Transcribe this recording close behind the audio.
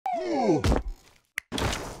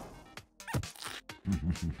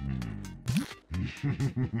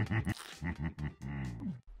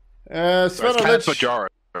Sven or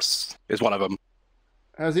Lich, is one of them.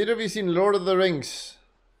 has either of you seen Lord of the Rings?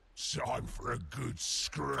 Time for a good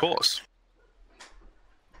scrap. Of course.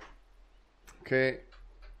 Okay.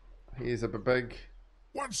 He's up a big.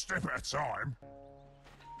 One step at a time.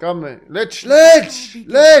 Come, Lich! Lich!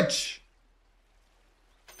 Lich!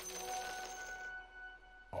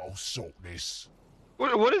 I'll sort this.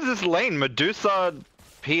 What is this lane? Medusa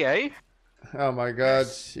PA? Oh my god,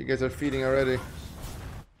 you guys are feeding already.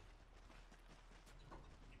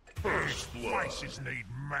 These places need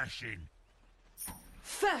mashing.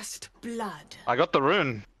 First blood. I got the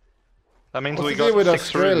rune. That means What's we the deal got with 6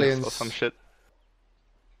 Australians? runes or some shit.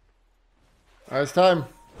 Alright, it's time.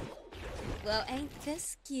 Well, ain't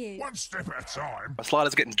this cute? One step at a time. My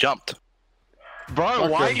slider's getting jumped. Bro, Okay.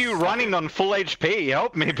 why are you running on full HP?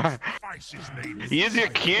 Help me, bro. Faces need Use your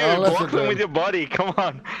Q. Oh, listen Block to them him. with your body. Come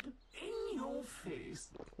on.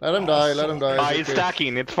 Let him die, let him die. Ah, it's he's okay.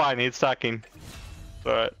 stacking. It's fine. He's stacking.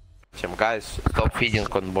 Alright. Guys, stop feeding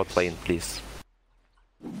on bot lane, please.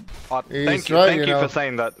 Oh, He's thank you, right, thank you you know. for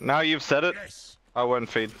saying that. Now you've said it, Yes. I won't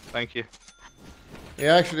feed. Thank you. He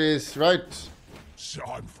actually is right.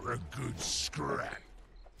 Time for a good scrap.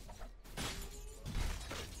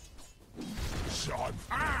 Time.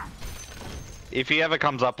 Ah! If he ever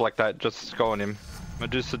comes up like that, just go on him.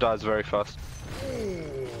 Medusa dies very fast.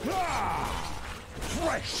 Ah!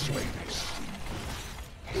 Fresh sweetness.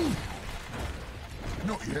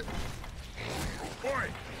 Not yet. Oi!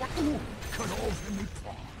 What? Cut off in the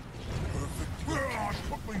pot. Perfect. Ah,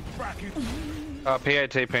 put me back in.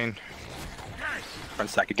 PAT ping. Yes. Front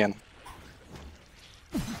stack again.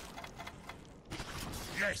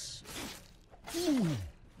 Yes.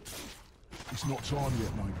 It's not time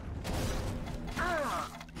yet, mate.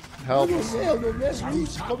 Help.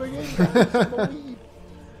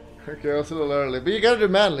 Okay, also a little early. But you gotta do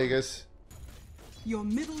manly, guys. Your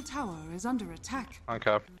middle tower is under attack.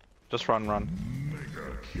 Okay. Just run.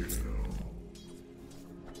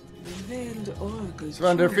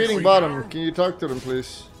 Sven, they're feeding bottom. Can you talk to them,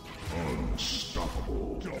 please?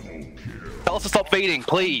 Tell us to stop feeding,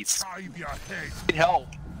 please. Save your head. Need help.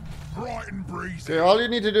 Bright and breezy. Okay, all you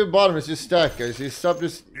need to do bottom is just stack, guys. You stop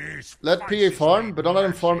just Yes, let PA faces farm, need but don't let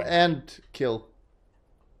him farm mashing. and kill.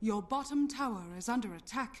 Your bottom tower is under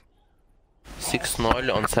attack.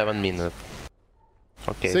 6-0 on 7 minutes.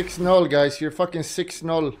 Okay. 6-0, guys. You're fucking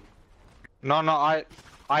 6-0. No,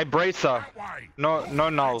 I brace her. That way. No,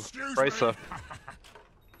 null. Excuse Brace me. her.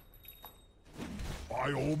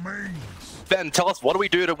 By all means. Sven, tell us, what do we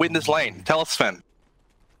do to win this lane? Tell us, Sven.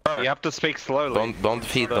 You have to speak slowly. Don't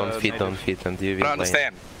feed, don't feed, and you I will don't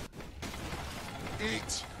understand.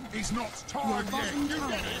 It is not Your time bottom yet.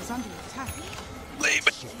 tower is under attack. Leave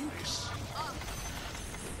it. Sort this.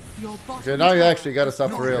 Your bottom Okay, now you tower actually gotta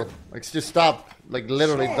stop for real. Like, just stop. Like,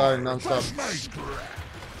 literally dying non-stop.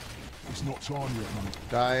 It's not time yet,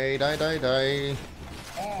 mate. Die.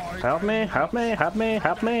 Help me, help me, help me,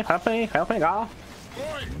 help me, help me, help me, God. Oi!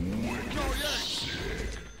 Not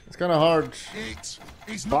yet. It's kinda hard. It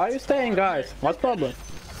is Why not are you staying, guys? What's the problem?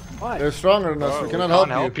 Why? They're stronger than us. We cannot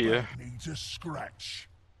Can't help you. you. needs a scratch.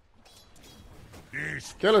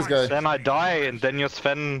 Yes. Kill this guy. Then I die, and then your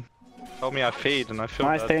Sven told me I feed, and I feel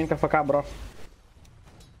Nice bad. staying the fuck up, bro.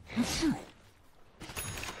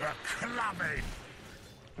 A clubbing.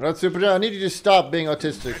 Right, Super John, I need you to stop being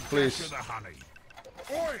autistic, To please. the honey.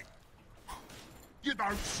 Oi! You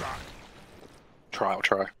don't say. I'll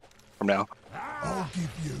try. From now. I'll give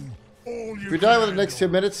you all you If you die within can the next 2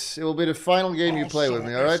 minutes, it will be the final game you I'll play with sort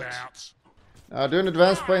me, this alright? out. Do an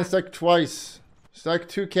advanced play and stack twice. Stack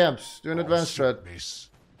 2 camps. Do an I'll advanced thread. sort this.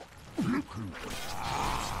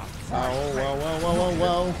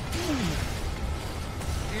 Wow.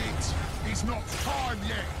 It is not time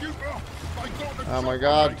yet. You they got the Oh my top,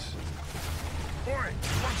 god. mate. Oi!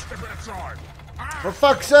 One step at a time. Ah! For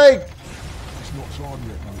fuck's sake! It's not time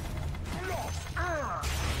yet, mate. Lost. Ah!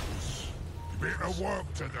 Bit of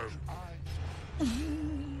work to do.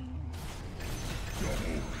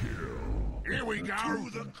 Double kill. Here we go. To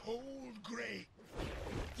the cold grave.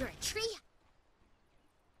 You're a tree.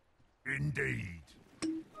 Indeed.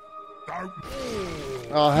 Don't.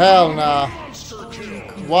 Oh hell nah.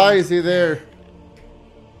 Why is he there?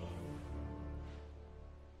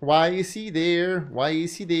 Why is he there? Why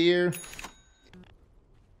is he there?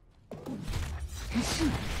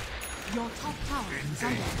 Your top tower is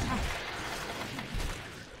under attack.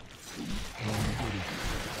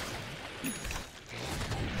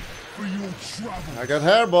 For your trouble. I got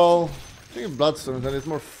hairball. I think bloodstone, then it's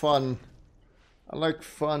more fun. I like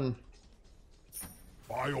fun.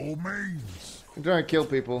 By all means. I'm trying to kill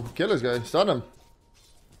people. Kill this guy. Stun him.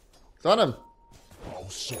 Stun him. Oh,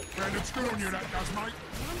 so. And it's good on you, that does, mate.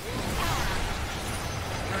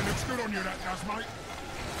 And it's good on you, that does, mate.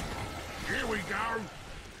 Here we go.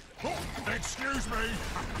 Oh, excuse me.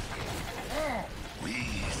 Oh,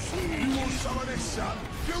 you want some of this, son?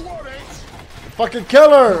 You want it? Fucking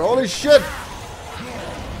killer! Holy shit!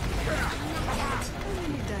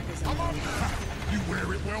 You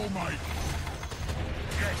wear it well, mate.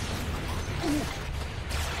 Yes.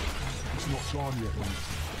 It's not time yet, mate.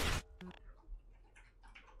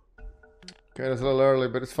 Okay, that's a little early,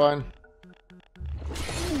 but it's fine.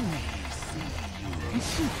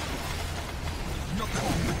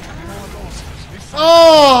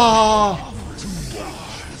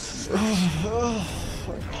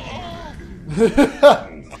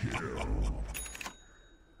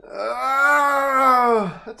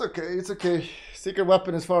 Oh! That's okay, it's okay. Secret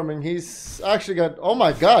weapon is farming. He's actually got... Oh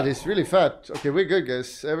my god, he's really fat. Okay, we're good,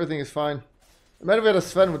 guys. Everything is fine. Imagine if we had a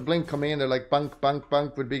Sven with Blink come in there like bunk, bunk,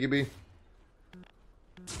 bunk with Biggie B.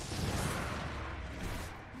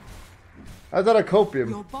 I thought a copium.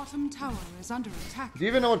 Your bottom tower is under attack. Do you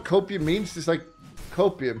even know what copium means? It's like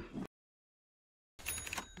copium.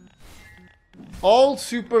 All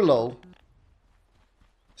super low.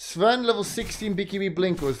 Sven level 16 BKB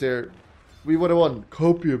Blink was there. We would have won.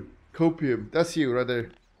 Copium. Copium. That's you right there.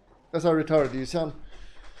 That's how retarded you sound.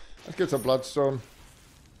 Let's get some Bloodstone.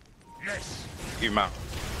 Yes. You man.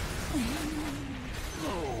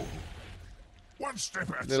 Oh. One step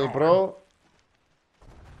at a Little time. bro.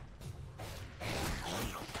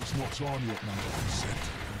 It's not time yet, mate.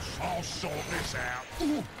 I'll sort this out.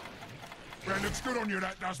 Well, looks good on you,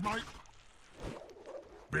 that does, mate.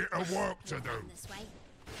 Bit of work to do. This way.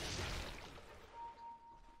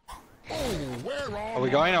 Oh, where Are we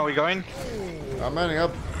going? Are we going? I'm manning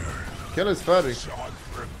up. Kill his fatty. Time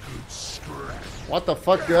for a good scratch. What the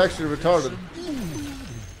fuck? You're actually retarded.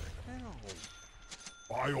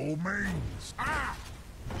 By all means. Ah!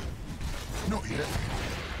 Not yet.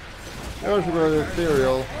 There's the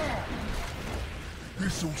ethereal.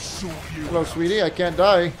 This'll sort you Hello, out. sweetie. I can't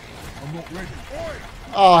die. I'm not ready. Oi!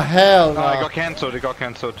 Oh, hell No, it no. got cancelled. It got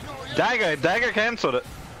cancelled. Dagger cancelled it.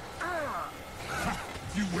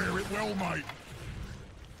 You wear it well, mate.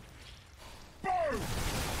 Boom!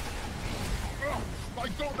 Oh, they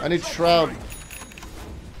got I need Shroud.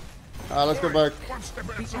 Let's go back. One step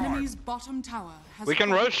at a The time. enemy's bottom tower has We can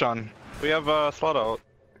fallen. Roshan. We have Slaughter out.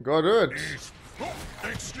 Go do it. Oh,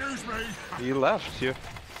 excuse me. You left. You.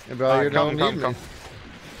 Hey, bro, you come, don't need come. me.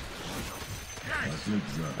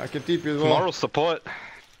 I can TP as well. Moral support.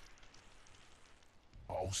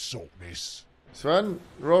 I'll sort this. Sven,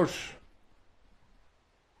 Roche.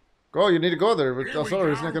 Go, you need to go there, but Here we sorry,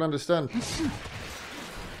 he's go. not gonna understand. It's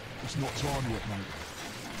not time yet, mate.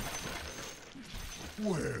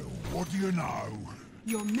 Well, what do you know?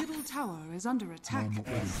 Your middle tower is under attack. I'm not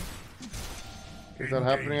ready. Is that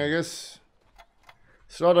happening, I guess?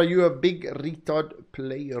 So are you a big retard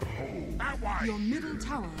player? That way. Your middle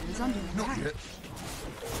tower is under Not attack. yet.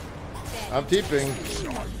 I'm TPing.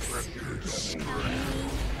 Time for a good scratch.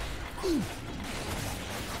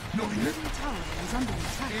 Your middle tower is under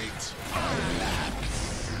attack. It.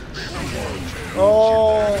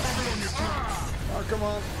 Oh, come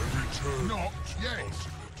on. Not yet.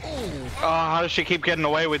 Oh, how does she keep getting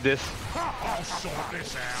away with this? I'll sort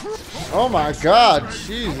this out. Oh my god,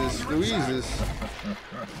 Jesus, Louises.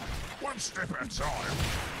 One step at a time.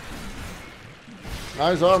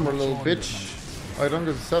 Nice armor, little bitch. Oh, I don't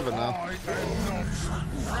get 7 now. I am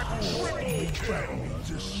not ready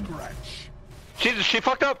to scratch. She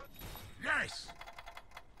fucked up. Yes.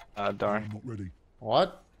 Darn. I'm not ready.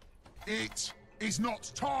 What? It is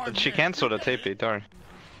not time. She yet. cancelled a TP. Darn.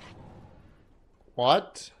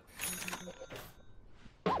 What?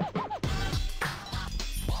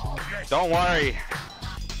 Don't worry.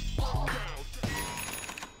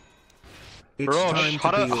 It's Rosh, time to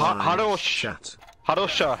how be do- how- how live, do- chat.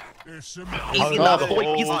 Harosha. There's some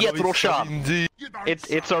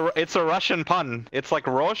It's a Russian pun. It's like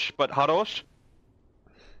Rosh, but Harosh.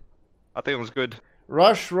 I think it was good.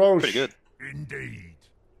 Rush Roche. Pretty good. Indeed.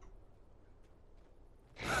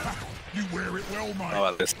 You wear it well, mate. Oh,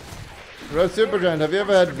 at least. Red Supergiant, have you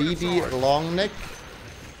ever had VD long neck?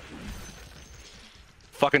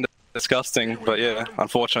 Fucking disgusting, but yeah,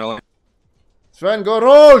 unfortunately. Sven, go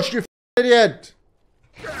Roche, you idiot!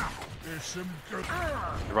 There's some good.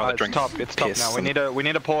 I'd rather It's drink top. It's top piss. now. We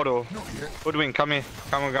need a portal. Woodwing, come here.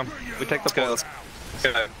 Come. We take the Okay, portal. let's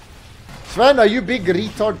go. Sven, are you big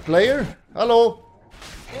retard player? Hello?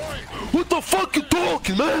 What the fuck you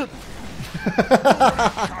talking, man?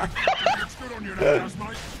 It's good on you, that does,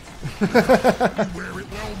 mate. wear it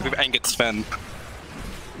well, We've angered Sven. Not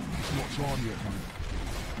time yet, mate.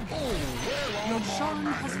 Your Shan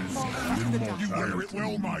has fallen to the You dark. wear it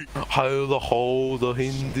well, mate. Hold the Your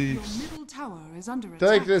Hindis. middle tower is under attack.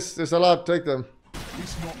 Take this. There's a lot. Take them.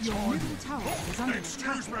 It's not Your time. middle tower is under attack.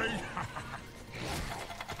 Excuse me.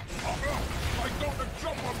 They got the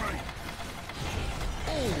drop on me.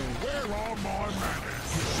 Oh, where are my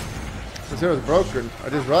manners? This here was broken. I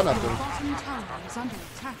just run at Your them. bottom tower is under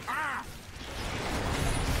attack.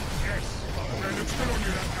 Yes. Well, it's good on you,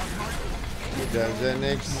 that gun, mate. It doesn't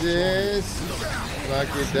exist. Like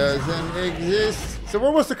it doesn't exist. So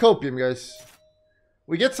where was the copium, guys?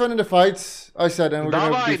 We get Sven in the fights. I said, and we're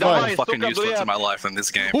gonna be Давай, fine. Fucking сука, useless блядь. in my life in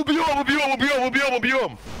this game.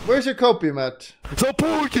 Убьем! Where's your copium at? За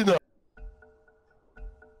Путина!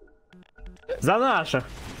 За наших.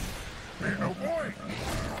 Oh, boy.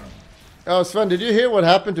 Oh, Sven, did you hear what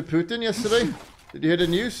happened to Putin yesterday? Did you hear the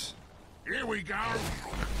news? Here we go.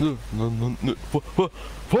 No.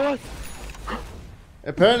 What?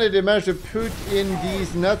 Apparently they managed to put in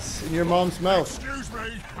these nuts in your mom's mouth. Excuse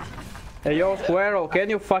me. Hey, yo, Squirrel, can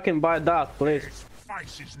you fucking buy that, please?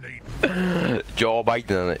 Face is neat. Joe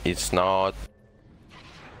Biden is not.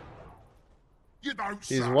 You don't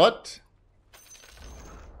He's say. what?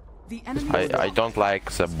 The enemy I don't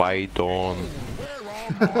like the Biden.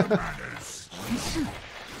 Where are my manners?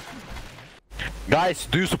 Guys,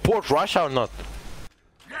 do you support Russia or not?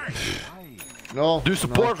 Yes. No. Do you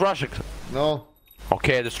support Russia? No.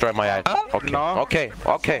 Okay, destroy my item. Okay. No. Okay.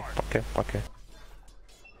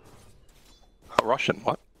 Russian,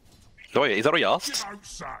 what? Oh yeah, is that what you You asked? don't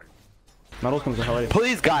say. На русском заговори.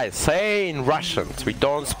 Please, guys, say in Russians. We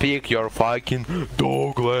don't speak your fucking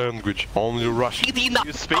dog language. Only Russian.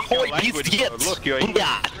 You speak your language. Though. Look,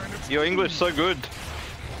 your English so good.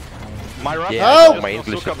 My Russian Yeah, Oh! my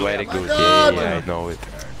English is very good. God. Yeah, I know it.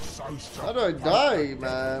 How do I die,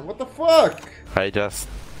 man? What the fuck? I just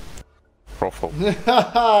ruffle.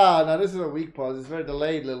 Now this is a weak pause. It's very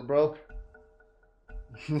delayed, little bro.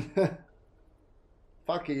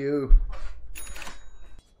 Fuck you.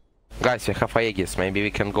 Guys, we have Aegis. Maybe we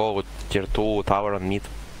can go with tier 2 tower and mid.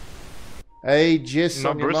 Hey, jizz No,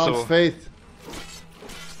 on your Bristle. mom's faith.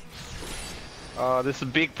 This is a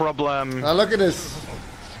big problem. Now look at this.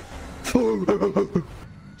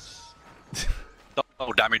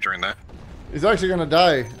 Oh, damage in there. He's actually gonna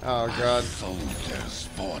die. Oh god.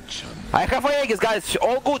 I have Aegis, guys.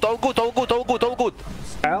 All good.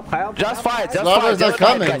 Help. Just fight. Slaughter's not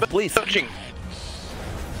coming. Guys, please.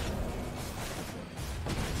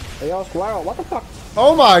 Hey, yo, Squirrel, what the fuck?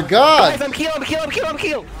 Oh my god! Guys, I'm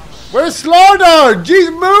healed. Where's Slaughter?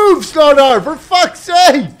 Jeez, move, Slaughter! For fuck's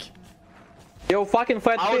sake! Yo, fucking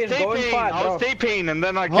fat I was fish, go and taping, fight, I bro. was taping, and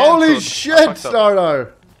then I Holy cancelled. I shit, fucked up.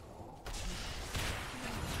 Slaughter!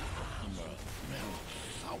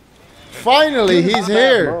 Finally, he's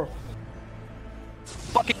here! Bro.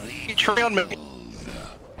 Fucking tree on me.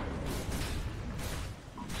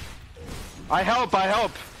 I help.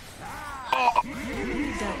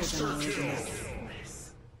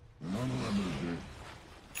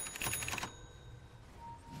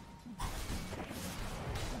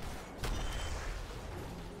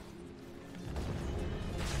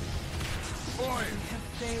 Boy,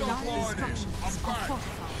 stop whining. I'm back.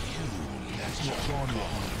 It's not time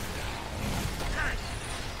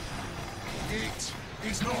yet.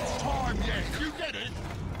 It's not time yet. You get it?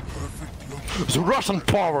 Perfect. The Russian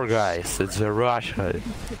power, guys. It's the Russia.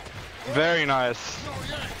 Very nice. Not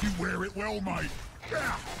yet. You wear it well, mate.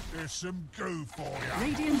 Yeah. There's some goo for you.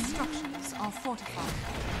 Radiant structures are fortified.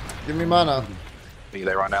 Give me mana. Be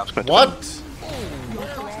there right now. It's gonna What? Your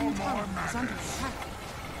bottom tower is under attack.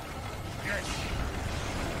 Yes.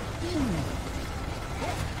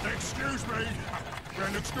 Excuse me.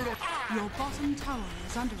 That looks good on. Your bottom tower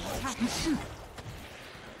is under attack.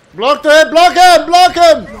 Block him! Block him! Block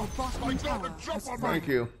him! Your bottom Got tower the drop has on me. Thank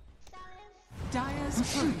you. Dire's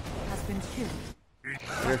turret has been killed. You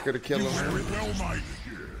guys gotta kill You him. wear it well, mate.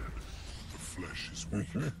 The flesh is weak.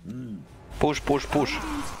 Push.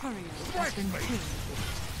 Radiant's courier has been killed.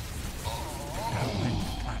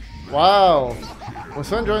 Wow. When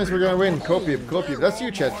Sven joins, we're gonna win. Copium. That's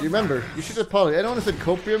you, chat. You remember? You should apologize. Anyone who said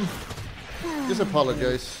copium, just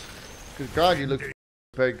apologize. Cause God, you look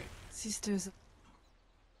peg. Sisters.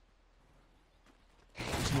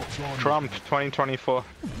 It's not time. Trump 2024.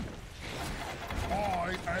 I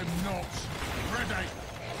am not ready.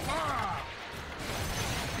 Ah!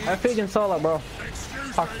 I'm feeding solo, bro. Excuse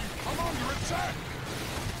me. Fuck. I'm under attack.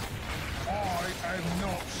 I am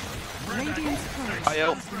not ready. Radiant's turret I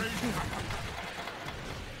help. has been killed.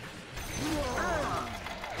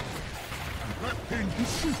 Let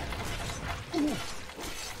him.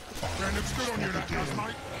 That looks good on you, that does,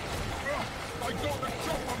 mate. They got the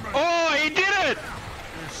drop on me. Oh, he did it!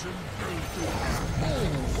 Listen, do.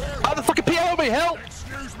 How the fucking PO me? Help!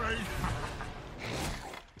 Excuse me.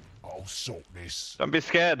 I'll sort this. Don't be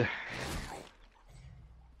scared.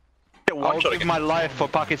 One I'll shot give again. my life for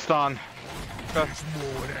Pakistan. There's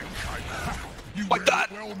more of that cake. You Like wear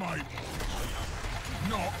that. it well, mate.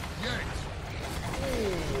 Not yet.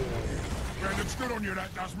 That looks good on you,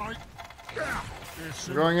 that does, mate. Yeah.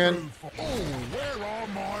 Going in. Where are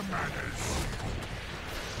my manners?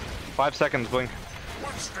 5 seconds, Blink.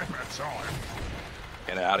 One step at a time.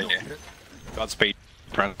 Get out of here. Godspeed,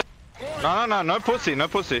 friend. No pussy, no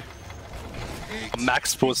pussy.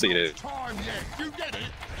 Max pussy, dude. Time yet. You get it?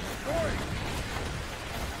 Oi.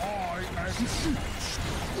 I am.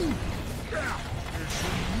 Yeah. It's a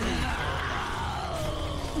new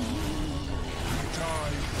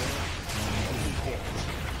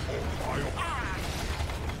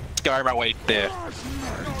Go right way there.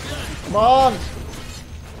 Come on!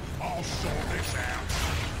 I'll sort this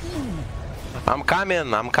out. I'm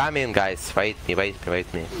coming, guys. Wait me.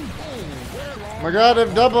 Oh my god,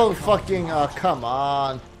 I've double fucking. Oh, come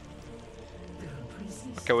on.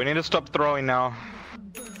 Okay, we need to stop throwing now.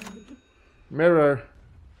 Mirror.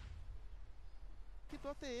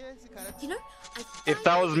 You know, If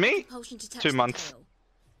that was me, potion to touch 2 the months. tail.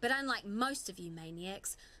 But unlike most of you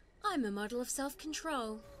maniacs, I'm a model of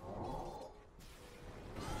self-control.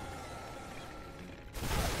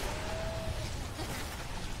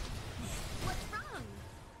 What's wrong?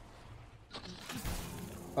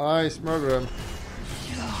 Nice, murder him.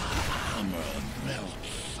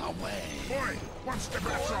 Oi. One step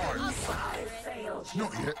at a time.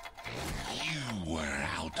 Not yet. You were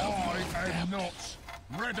out I am not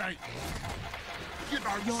ready. You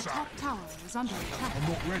don't Your say. top tower is under attack. I'm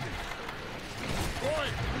not ready. Oi.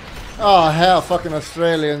 Oh, hell, fucking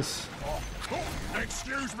Australians.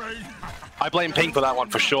 Excuse me. I blame Ping for that one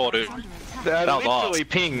for sure, dude. That was literally ours.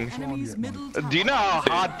 ping. Enemy's middle tower. Do you know how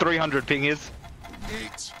hard 300 ping is?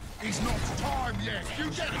 It is not time yet. You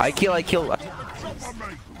get it. I kill. Drop on me.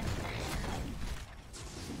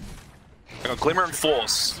 I got Glimmer and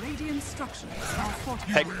Force. Radiant structures are fortified.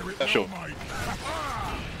 Heck, special. Mate.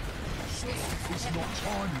 It's not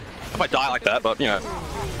time yet. I might die like that, but you know.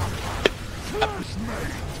 Trust me.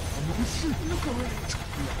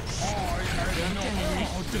 I am not.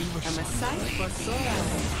 I'll do the I'm a sight for sore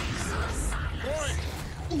eyes.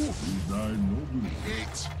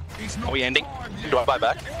 It is not Are we ending? time yet. Do I buy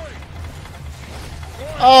back?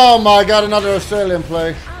 Oh my god, another Australian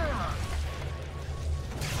play.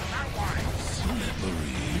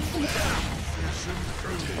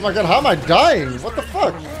 Oh my god, how am I dying? What the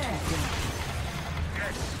fuck?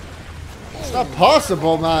 It's not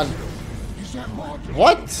possible, man.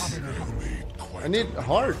 What? I need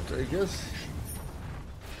heart, I guess.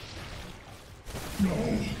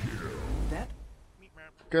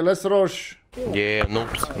 Okay, let's rush. Yeah,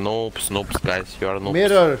 noobs, guys. You are noobs.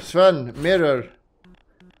 Mirror, Sven, mirror.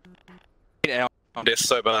 This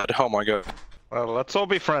so bad. Oh my god. Well, let's all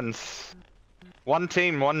be friends. One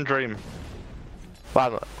team, one dream.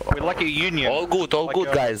 Fun. We're like a union. All good,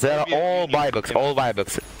 guys. They're all buybacks, all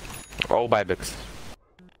buybacks.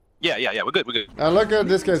 Yeah, we're good. Look at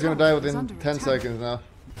this guy's gonna die within 10 seconds now.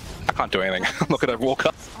 I can't do anything. Look at that walk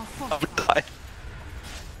up. I would die.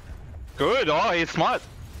 Good, oh, he's smart.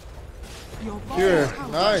 Your bottom Here,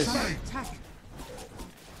 tower nice. is under attack.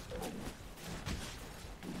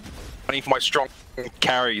 I need for my strong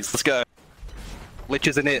carries. Let's go. Lich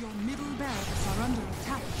is in it. Your middle barracks are under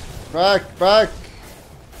attack. Back.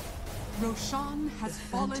 Roshan has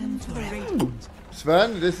fallen to the Radiant.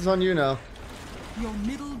 Sven, this is on you now. Your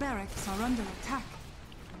middle barracks are under attack.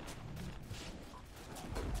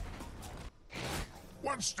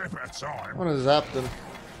 one step at a time. I wanna zap them.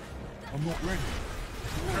 I'm not ready.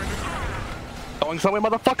 Going somewhere,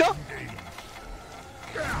 motherfucker?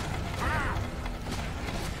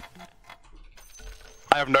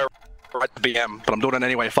 I have no right to BM, but I'm doing it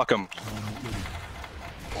anyway. Fuck him.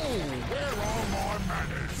 Where are my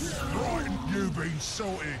manners? Right, you've been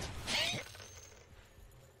sorted.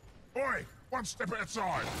 Oi, one step at a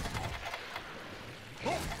time.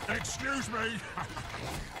 Oh, excuse me.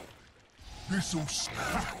 This'll.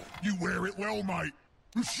 You wear it well, mate.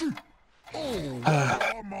 Where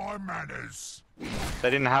are my manners? They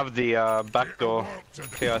didn't have the backdoor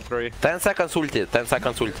TR3. 10 seconds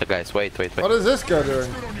ulti, guys. Wait. What is this guy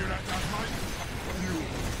doing? Good on you, that does, mate. You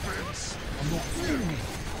fence.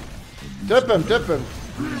 Dip him.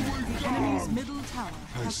 The enemy's middle tower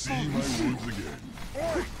has fallen.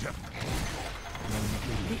 Oi,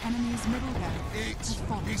 The enemy's middle barracks has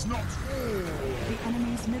fallen. It's not. The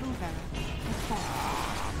enemy's middle barracks has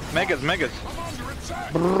fallen. Megas, megas. I'm under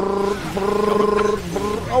attack.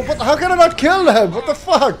 Oh, what? How can I not kill them? What the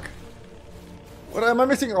fuck? What, am I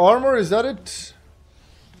missing armor? Is that it?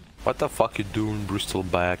 What the fuck you doing,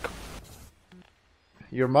 Bristleback?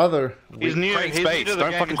 Your mother. He's new. Create He's space. new to the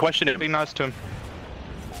Don't game. fucking question it. Be nice to him.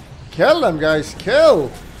 Kill them, guys.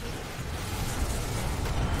 Kill.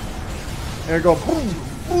 There you go. Boom,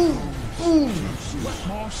 boom, boom.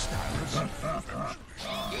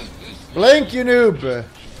 Blink, you noob.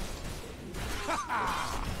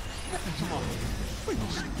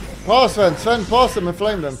 Pause, Sven. Sven, pause them and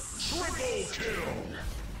flame them.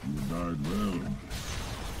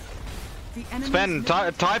 The enemy's Sven,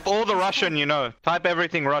 middle type all the Russian you know. Type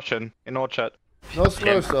everything Russian in our chat. No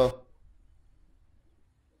slows, though.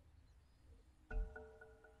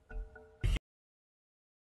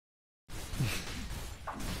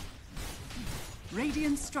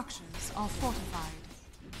 Radiant structures are fortified.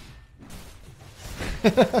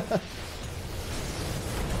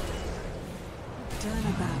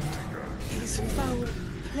 Turnabout is foul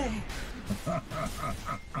play.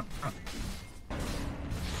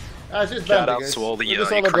 It's just Shout banter, out guys. to all the We're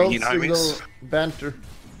just all Ukrainian adults doing homies. little banter.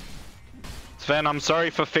 Sven, I'm sorry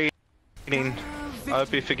for feeding. I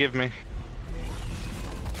hope you forgive me.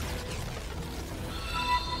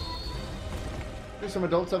 There's some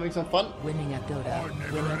adults having some fun. Winning at Dota,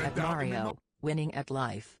 winning at Mario, winning at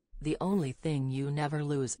life. The only thing you never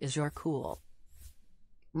lose is your cool.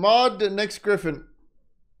 Mod next Griffin.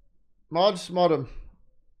 Mods, mod him.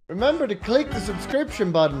 Remember to click the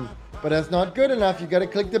subscription button, but that's not good enough. You gotta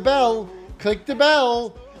click the bell. Click the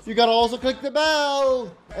bell. You gotta also click the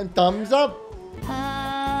bell and thumbs up.